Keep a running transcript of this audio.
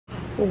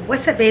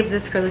What's up, babes?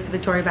 This is cralisa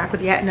Victoria back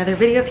with yet another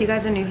video. If you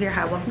guys are new here,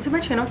 hi, welcome to my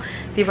channel.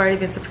 If you've already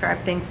been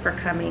subscribed, thanks for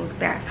coming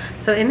back.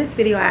 So in this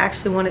video I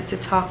actually wanted to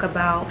talk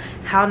about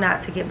how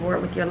not to get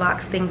bored with your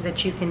locks, things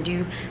that you can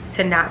do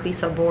to not be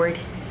so bored.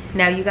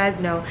 Now you guys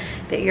know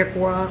that your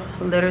girl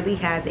literally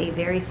has a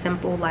very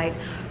simple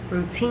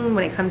routine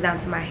when it comes down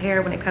to my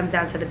hair, when it comes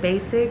down to the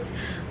basics.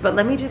 But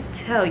let me just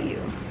tell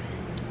you,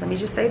 let me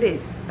just say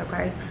this,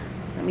 okay?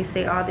 Let me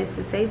say all this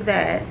to say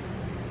that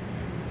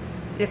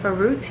if a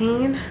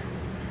routine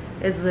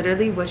is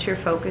literally what you're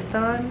focused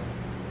on,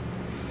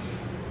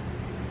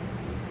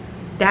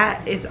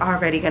 that is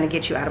already going to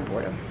get you out of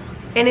boredom.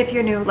 And if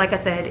you're new, like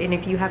I said, and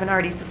if you haven't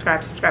already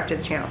subscribed to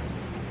the channel.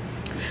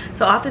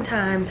 So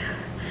oftentimes,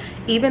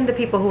 even the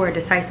people who are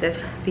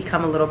decisive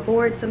become a little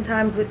bored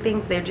sometimes with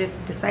things. They're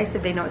just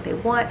decisive, they know what they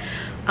want.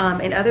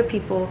 And other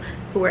people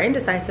who are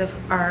indecisive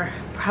are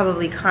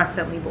probably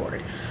constantly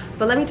bored.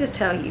 But let me just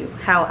tell you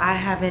how I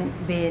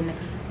haven't been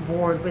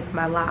bored with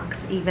my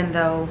locks, even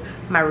though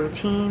my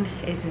routine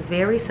is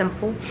very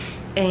simple,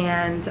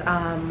 and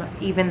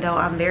even though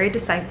I'm very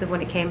decisive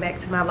when it came back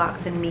to my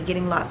locks and me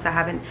getting locks. I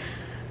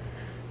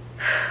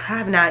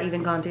have not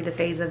even gone through the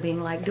phase of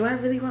being like, do I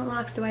really want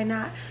locks, do I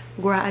not?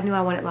 Girl, I knew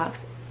I wanted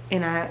locks,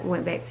 and I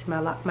went back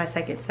to my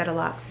second set of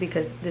locks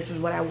because this is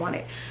what I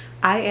wanted.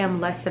 I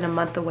am less than a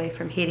month away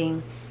from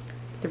hitting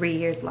 3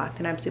 years locked,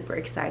 and I'm super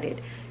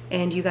excited.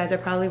 And you guys are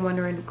probably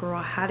wondering,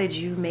 girl, how did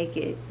you make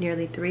it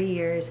nearly 3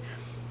 years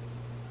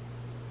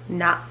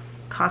not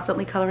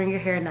constantly coloring your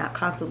hair, not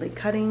constantly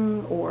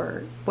cutting,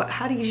 or what?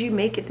 How did you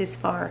make it this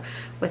far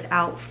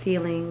without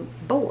feeling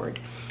bored?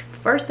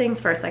 First things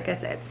first, like I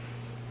said,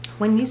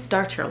 when you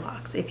start your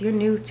locks, if you're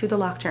new to the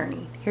lock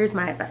journey, here's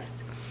my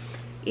advice.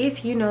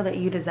 If you know that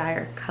you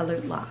desire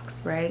colored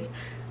locks, right,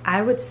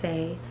 I would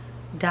say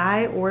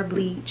dye or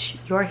bleach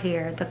your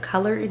hair the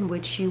color in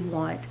which you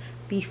want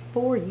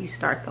before you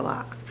start the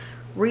locks.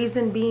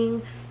 Reason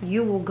being,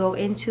 you will go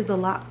into the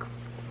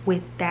locks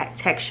with that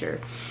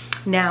texture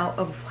now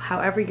of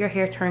however your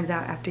hair turns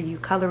out after you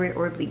color it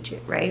or bleach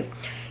it, right?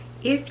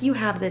 If you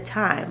have the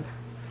time,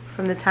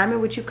 from the time in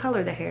which you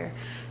color the hair,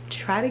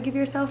 try to give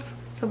yourself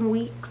some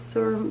weeks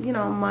or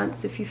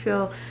months, if you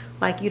feel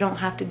like you don't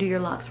have to do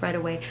your locks right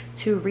away,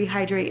 to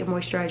rehydrate and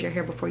moisturize your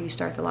hair before you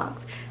start the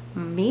locks.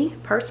 Me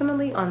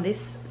personally, on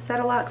this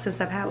set of locks,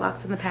 since I've had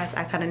locks in the past,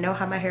 I kind of know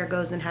how my hair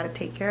goes and how to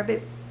take care of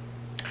it.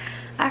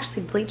 I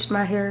actually bleached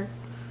my hair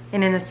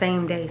and in the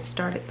same day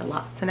started the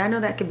locks. And I know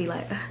that could be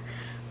like,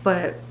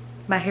 but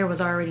my hair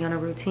was already on a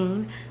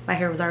routine. My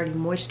hair was already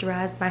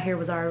moisturized. My hair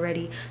was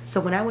already, so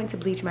when I went to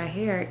bleach my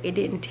hair, it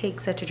didn't take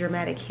such a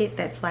dramatic hit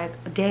that's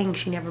like, dang,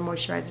 she never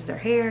moisturizes her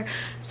hair,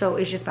 so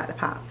it's just about to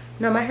pop.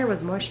 No, my hair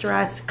was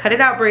moisturized. Cut it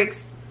out,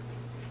 Bricks.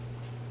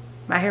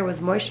 My hair was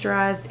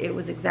moisturized. It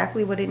was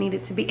exactly what it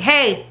needed to be.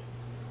 Hey!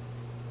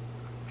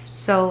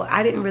 So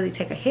I didn't really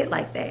take a hit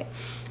like that.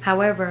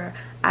 However,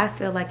 I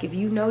feel like if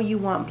you know you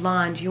want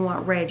blonde, you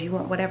want red, you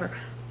want whatever,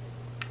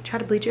 try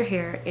to bleach your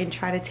hair and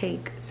try to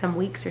take some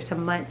weeks or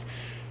some months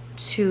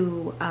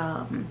to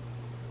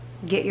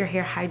get your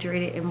hair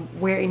hydrated and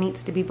where it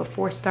needs to be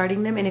before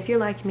starting them. And if you're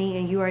like me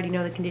and you already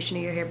know the condition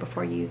of your hair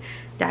before you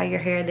dye your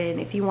hair, then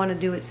if you want to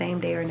do it same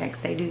day or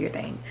next day, do your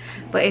thing.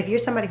 But if you're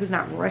somebody who's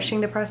not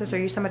rushing the process, or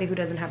you're somebody who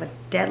doesn't have a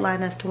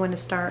deadline as to when to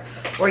start,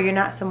 or you're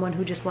not someone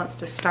who just wants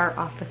to start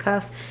off the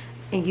cuff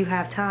and you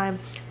have time,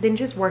 then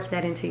just work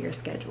that into your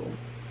schedule.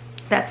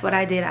 That's what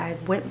I did. I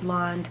went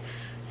blonde,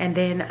 and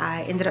then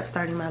I ended up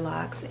starting my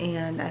locks,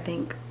 and I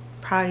think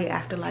probably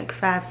after like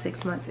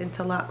 5-6 months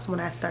into locks, when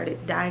I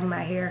started dyeing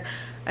my hair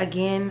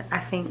again, I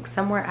think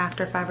somewhere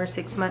after 5 or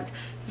 6 months,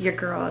 your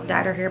girl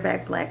dyed her hair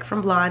back black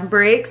from blonde.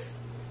 Bricks,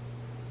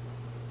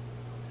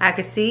 I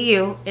could see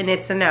you, and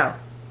it's a no.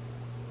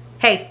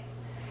 Hey,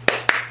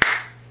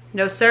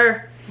 no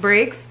sir,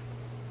 Bricks,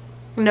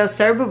 no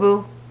sir,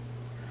 boo-boo.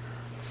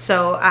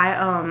 So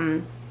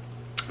I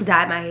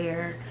dyed my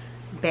hair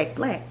back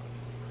black.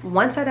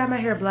 Once I dyed my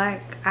hair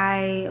black,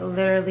 I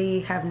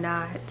literally have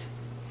not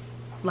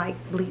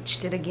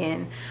bleached it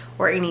again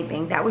or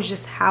anything. That was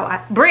just how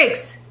I,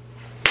 Bricks,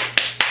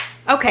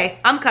 okay,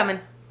 I'm coming.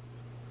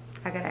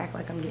 I gotta act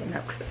like I'm getting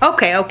up, cause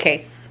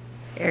okay,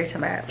 every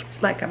time I act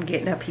like I'm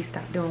getting up, he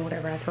stopped doing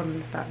whatever I told him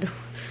to stop doing.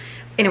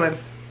 Anyway,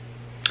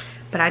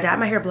 but I dyed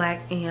my hair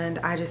black, and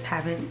I just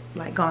haven't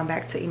gone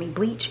back to any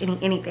bleach,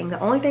 anything. The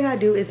only thing I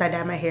do is I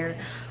dye my hair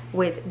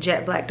with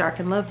jet black Dark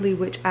and Lovely,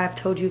 which I've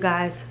told you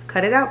guys,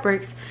 cut it out,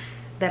 Bricks,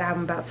 that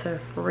I'm about to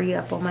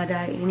re-up on my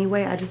dye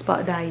anyway. I just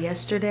bought dye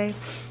yesterday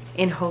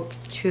in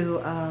hopes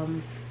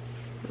to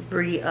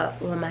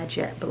re-up on my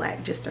jet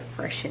black just to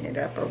freshen it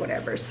up or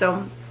whatever.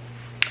 So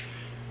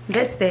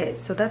that's that.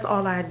 So that's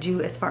all I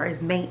do as far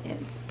as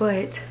maintenance.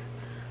 But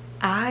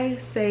I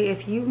say,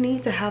 if you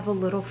need to have a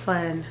little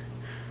fun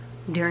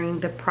during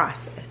the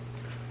process,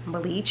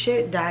 bleach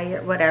it, dye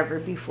it, whatever,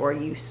 before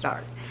you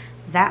start.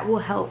 that will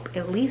help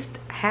at least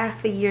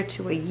half a year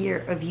to a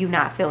year of you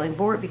not feeling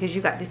bored, because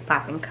you got this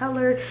pop in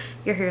color.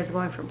 Your hair is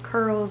going from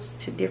curls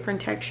to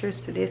different textures,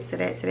 to this, to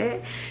that, to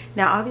that.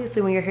 Now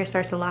obviously when your hair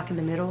starts to lock in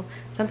the middle,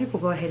 some people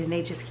go ahead and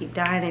they just keep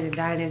dyeing it and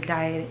dyeing it and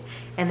dyeing it,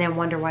 and then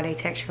wonder why their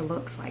texture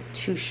looks like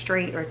too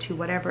straight or too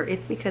whatever.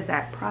 It's because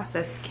that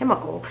processed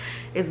chemical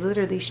is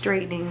literally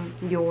straightening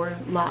your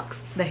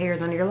locks, the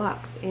hairs on your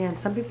locks. And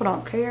some people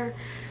don't care,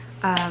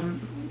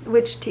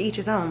 which to each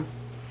his own.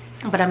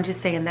 But I'm just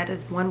saying that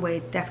is one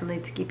way definitely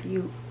to keep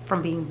you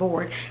from being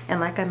bored. And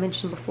like I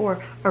mentioned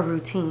before, a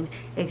routine.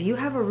 If you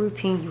have a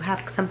routine, you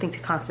have something to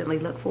constantly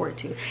look forward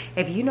to.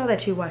 If you know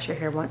that you wash your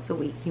hair once a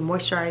week, you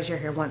moisturize your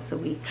hair once a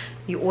week,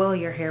 you oil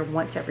your hair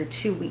once every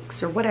 2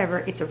 weeks or whatever,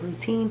 it's a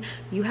routine.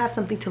 You have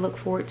something to look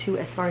forward to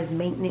as far as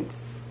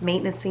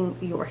maintaining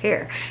your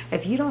hair.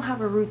 If you don't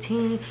have a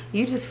routine,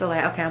 you just feel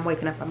like, okay, I'm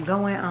waking up, I'm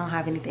going, I don't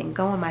have anything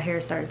going, my hair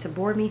is starting to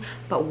bore me.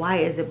 But why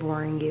is it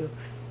boring you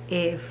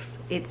if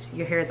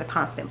your hair is a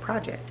constant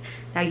project?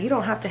 Now you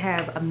don't have to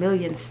have a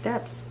million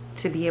steps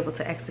to be able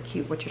to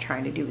execute what you're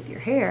trying to do with your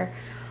hair,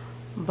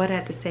 but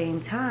at the same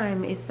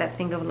time, it's that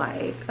thing of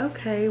like,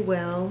 okay,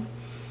 well,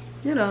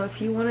 you know,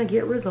 if you want to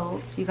get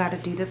results, you got to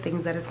do the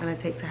things that it's going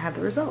to take to have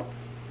the results.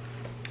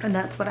 And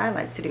that's what I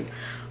like to do.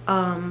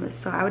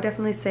 So I would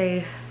definitely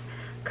say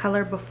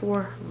color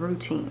before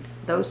routine.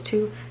 Those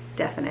two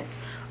definite.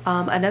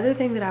 Another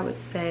thing that I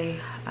would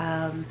say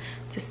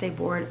to stay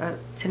bored,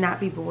 to not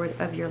be bored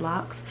of your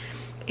locks,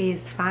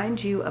 is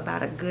find you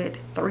about a good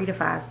 3 to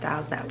 5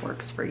 styles that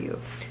works for you.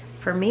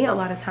 For me, a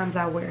lot of times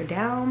I wear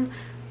down,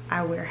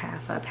 I wear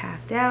half up,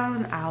 half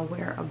down, I'll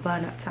wear a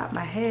bun up top of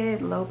my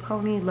head, low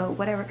pony, low,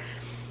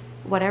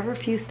 whatever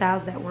few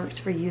styles that works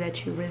for you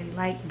that you really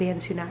like,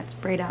 bantu knots,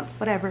 braid outs,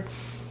 whatever.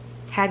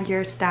 Have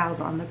your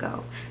styles on the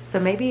go. So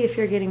maybe if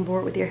you're getting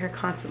bored with your hair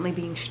constantly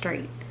being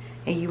straight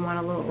and you want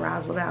a little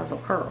razzle dazzle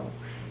curl,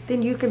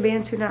 then you can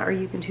bantu knot, or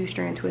you can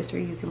 2-strand twist, or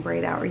you can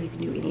braid out, or you can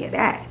do any of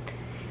that.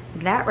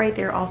 That right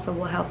there also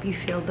will help you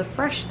feel the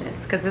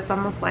freshness, because it's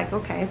almost like,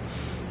 okay,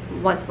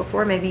 once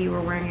before maybe you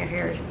were wearing your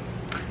hair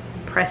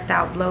pressed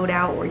out, blowed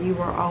out, or you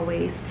were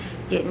always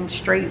getting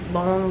straight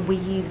long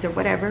weaves or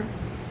whatever.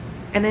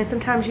 And then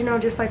sometimes, you know,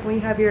 just like when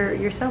you have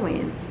your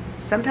sew-ins,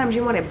 sometimes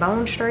you want it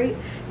bone straight,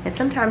 and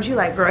sometimes you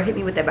like, girl, hit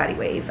me with that body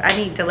wave. I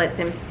need to let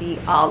them see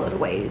all of the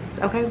waves.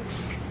 Okay,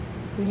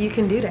 you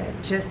can do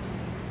that. Just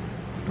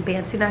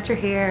bantu knot your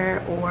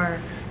hair, or,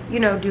 you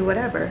know, do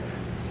whatever.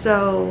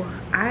 So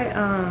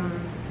I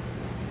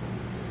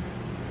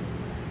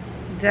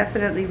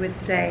definitely would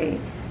say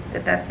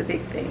that that's a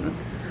big thing.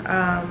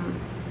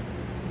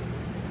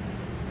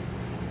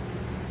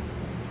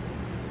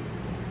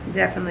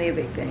 Definitely a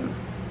big thing.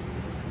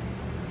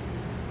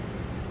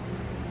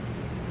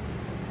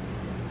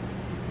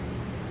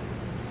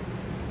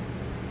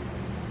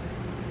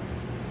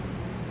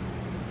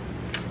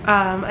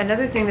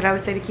 Another thing that I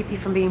would say to keep you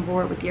from being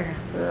bored with your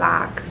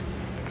locks,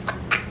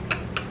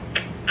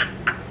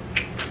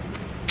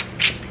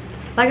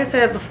 like I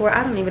said before,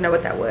 I don't even know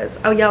what that was.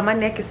 Oh y'all, my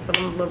neck is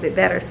feeling a little bit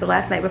better. So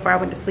last night before I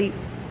went to sleep,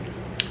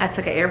 I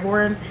took an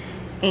airborne,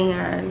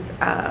 and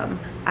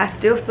I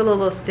still feel a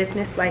little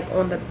stiffness like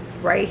on the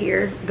right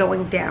here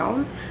going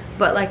down,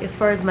 but like as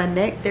far as my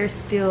neck, there's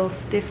still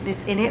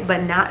stiffness in it,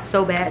 but not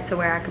so bad to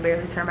where I could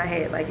barely turn my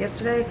head like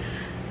yesterday,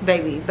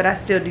 baby. But I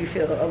still do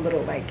feel a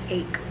little like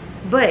ache,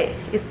 but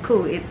it's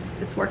cool.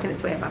 It's working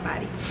its way in my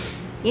body.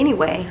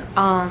 Anyway,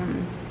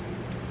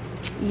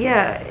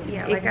 yeah,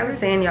 like I was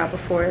saying y'all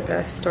before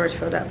the storage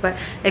filled up, but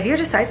if you're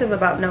decisive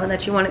about knowing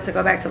that you wanted to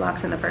go back to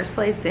locks in the first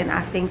place, then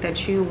I think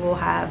that you will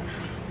have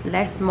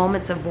less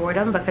moments of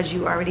boredom, because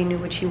you already knew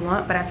what you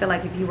want. But I feel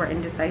like if you were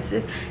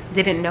indecisive,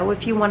 didn't know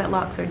if you wanted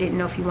locks, or didn't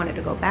know if you wanted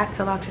to go back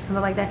to locks or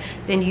something like that,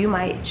 then you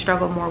might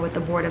struggle more with the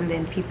boredom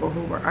than people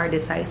who are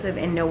decisive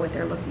and know what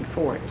they're looking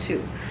forward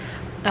to.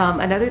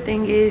 Another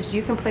thing is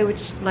you can play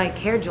with like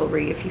hair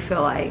jewelry if you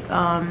feel like.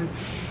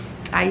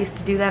 I used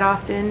to do that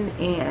often,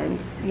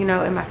 and you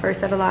know, in my first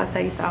set of locks,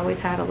 I used to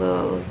always have a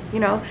little, you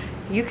know,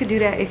 you could do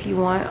that if you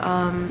want.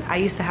 I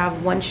used to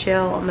have one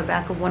shell on the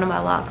back of one of my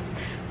locks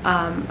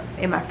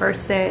in my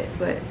first set,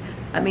 but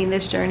I mean,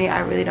 this journey,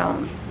 I really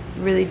don't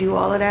do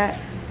all of that.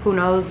 Who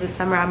knows, this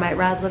summer I might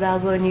razzle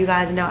dazzle. And you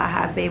guys know I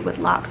have Babe with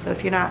Locks, so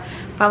if you're not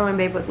following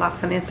Babe with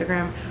Locks on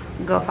Instagram,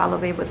 go follow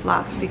Babe with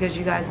Locks, because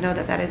you guys know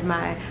that that is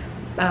my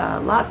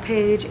lock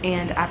page,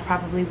 and I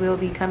probably will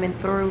be coming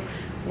through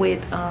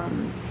with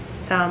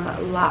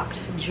some locked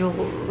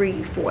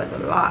jewelry for the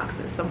locks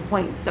at some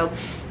point. So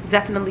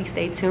definitely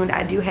stay tuned.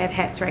 I do have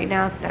hats right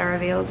now that are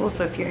available,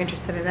 so if you're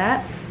interested in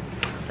that,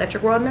 let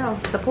your girl know,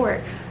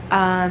 support.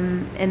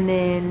 And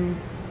then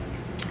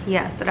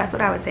yeah, so that's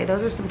what I would say.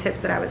 Those are some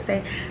tips that I would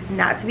say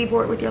not to be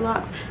bored with your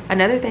locks.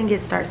 Another thing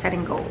is start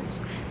setting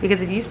goals,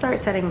 because if you start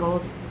setting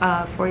goals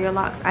for your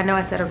locks, I know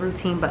I said a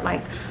routine, but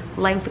like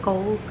length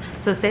goals.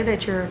 So say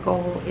that your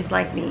goal is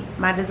like me,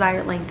 my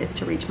desired length is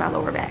to reach my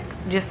lower back.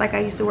 Just like I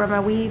used to wear my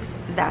weaves,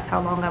 that's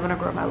how long I'm gonna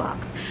grow my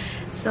locks.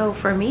 So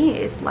for me,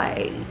 it's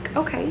like,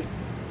 okay,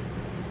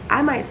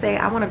 I might say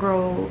I want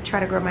to try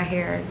to grow my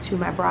hair to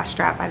my bra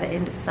strap by the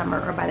end of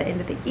summer or by the end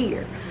of the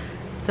year.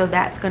 So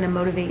that's going to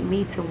motivate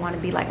me to want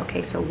to be like,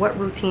 okay, so what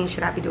routine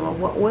should I be doing?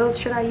 What oils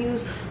should I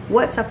use?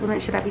 What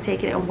supplements should I be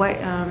taking? And what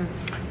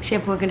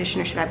shampoo and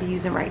conditioner should I be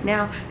using right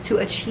now to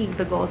achieve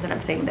the goals that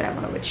I'm saying that I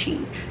want to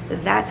achieve?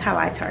 That's how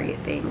I target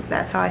things.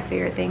 That's how I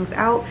figure things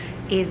out,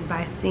 is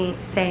by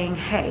saying,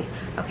 hey,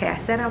 okay, I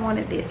said I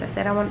wanted this. I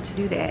said I wanted to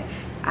do that.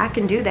 I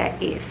can do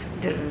that if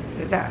da, da,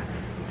 da, da.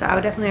 So I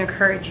would definitely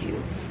encourage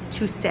you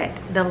to set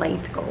the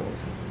length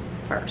goals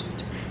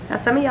first. Now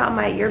some of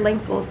y'all your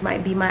length goals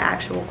might be my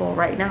actual goal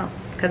right now,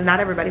 because not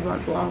everybody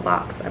wants long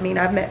locks. I mean,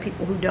 I've met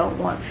people who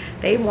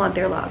they want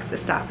their locks to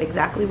stop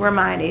exactly where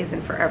mine is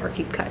and forever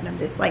keep cutting them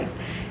this length.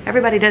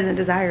 Everybody doesn't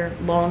desire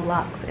long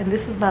locks, and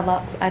this is my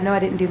locks. I know I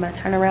didn't do my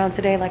turnaround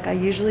today like I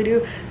usually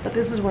do, but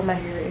this is where my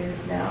hair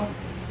is now.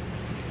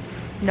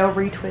 No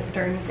retwist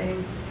or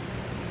anything.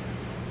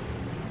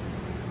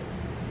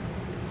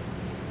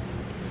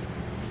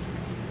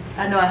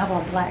 I know I have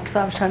on black, so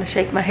I was trying to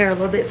shake my hair a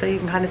little bit so you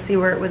can kind of see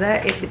where it was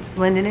at, if it's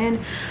blending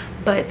in.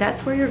 But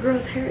that's where your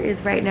girl's hair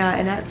is right now,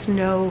 and that's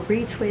no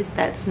retwist,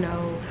 that's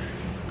no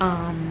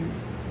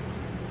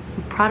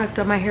product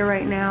on my hair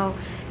right now.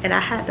 And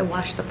I had to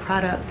wash the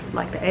product,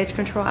 like the edge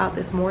control, out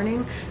this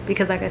morning,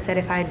 because like I said,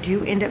 if I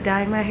do end up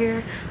dyeing my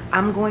hair,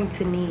 I'm going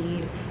to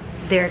need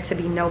there to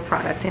be no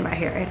product in my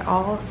hair at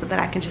all, so that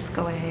I can just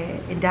go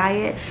ahead and dye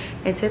it.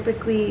 And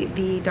typically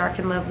the Dark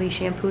and Lovely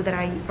shampoo that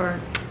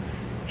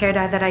hair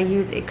dye that I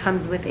use, it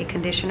comes with a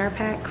conditioner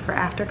pack for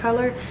after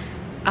color.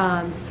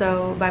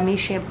 So by me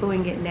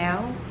shampooing it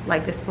now,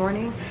 like this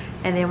morning,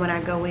 and then when I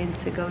go in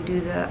to go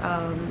do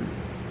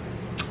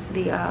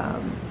the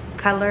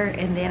color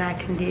and then I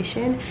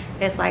condition,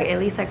 it's like at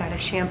least I got a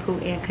shampoo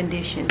and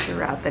condition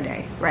throughout the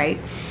day, right?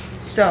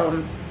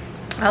 So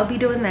I'll be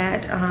doing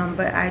that.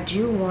 But I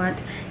do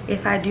want,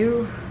 if I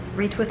do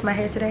retwist my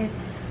hair today,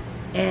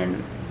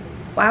 and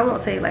well, I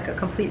won't say like a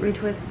complete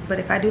retwist, but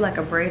if I do like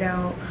a braid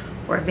out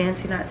or a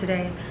bantu knot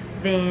today,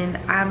 then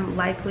I'm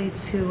likely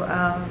to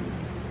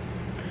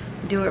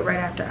do it right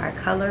after I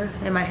color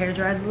and my hair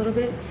dries a little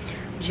bit,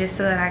 just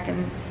so that I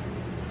can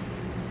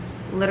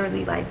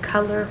literally like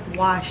color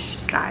wash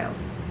style.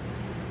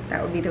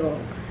 That would be the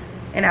goal.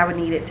 And I would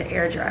need it to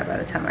air dry by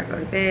the time I go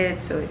to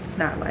bed, so it's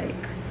not like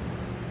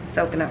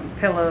soaking up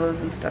pillows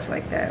and stuff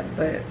like that.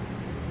 But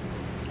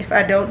if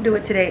I don't do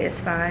it today, it's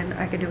fine.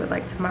 I could do it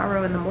like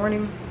tomorrow in the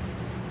morning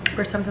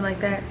or something like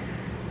that.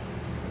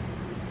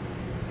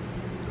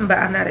 But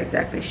I'm not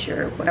exactly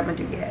sure what I'm gonna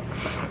do yet.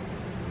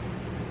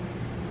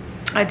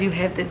 I do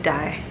have the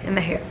dye in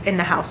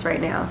the house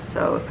right now,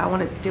 so if I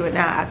wanted to do it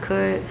now, I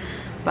could.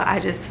 But I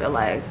just feel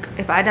like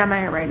if I dye my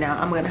hair right now,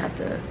 I'm gonna have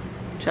to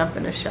jump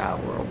in the shower,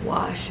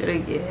 wash it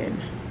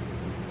again,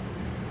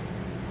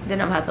 then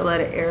I'm gonna have to let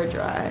it air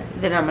dry,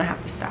 then I'm gonna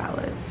have to style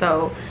it.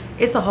 So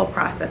it's a whole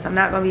process. I'm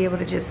not gonna be able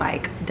to just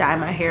like dye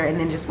my hair and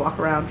then just walk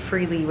around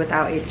freely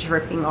without it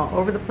dripping all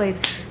over the place.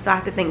 So I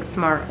have to think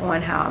smart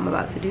on how I'm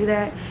about to do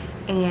that.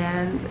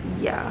 And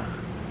yeah,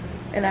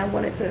 and I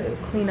wanted to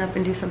clean up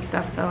and do some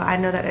stuff, so I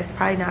know that it's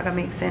probably not gonna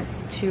make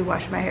sense to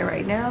wash my hair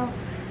right now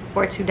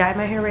or to dye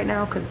my hair right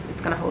now, because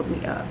it's gonna hold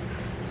me up.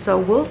 So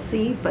we'll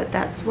see, but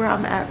that's where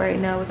I'm at right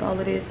now with all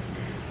of this.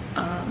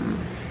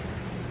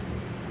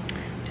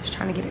 Just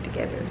trying to get it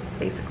together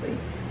basically.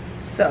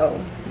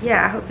 So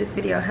yeah, I hope this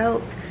video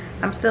helped.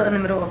 I'm still in the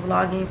middle of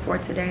vlogging for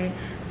today,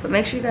 but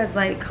make sure you guys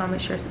like,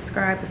 comment, share,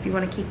 subscribe if you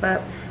want to keep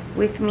up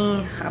with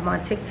me. I'm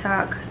on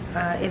TikTok,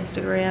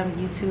 Instagram,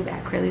 YouTube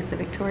at cralisa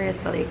Victoria,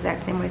 spelled the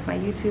exact same way as my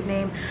YouTube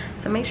name.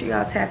 So make sure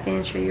y'all tap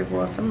in, show your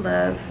girl some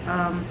love.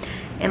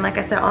 And like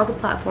I said, all the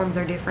platforms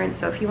are different,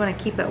 so if you want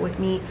to keep up with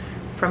me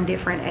from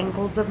different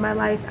angles of my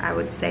life, I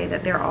would say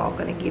that they're all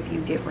going to give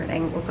you different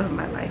angles of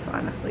my life,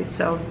 honestly.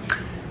 So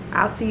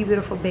I'll see you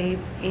beautiful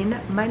babes in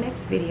my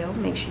next video.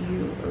 Make sure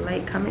you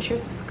like, comment, share,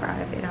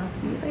 subscribe, and I'll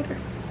see you later.